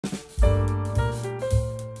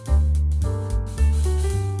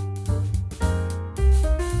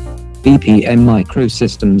BPM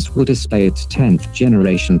Microsystems will display its 10th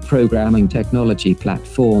generation programming technology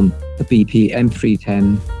platform, the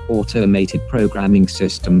BPM310 automated programming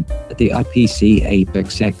system, at the IPC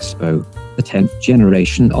APEX Expo. The 10th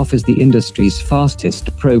generation offers the industry's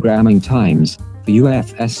fastest programming times for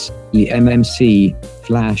UFS, eMMC,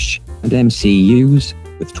 Flash, and MCUs,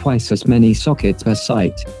 with twice as many sockets per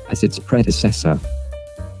site as its predecessor.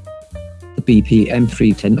 The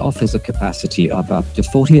BPM310 offers a capacity of up to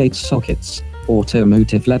 48 sockets,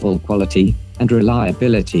 automotive-level quality, and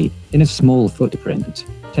reliability in a small footprint.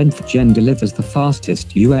 10th Gen delivers the fastest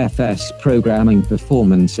UFS programming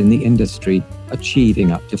performance in the industry,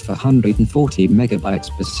 achieving up to 440 megabytes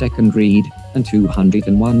per second read and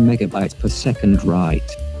 201 megabytes per second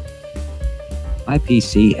write.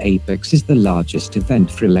 IPC APEX is the largest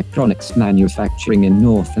event for electronics manufacturing in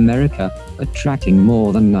North America, attracting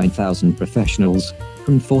more than 9,000 professionals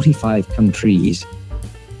from 45 countries.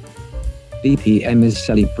 BPM is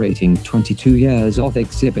celebrating 22 years of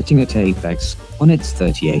exhibiting at APEX, on its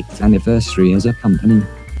 38th anniversary as a company.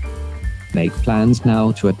 Make plans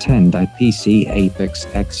now to attend IPC APEX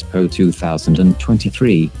Expo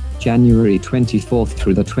 2023, January 24th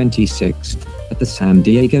through the 26th, at the San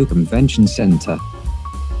Diego Convention Center.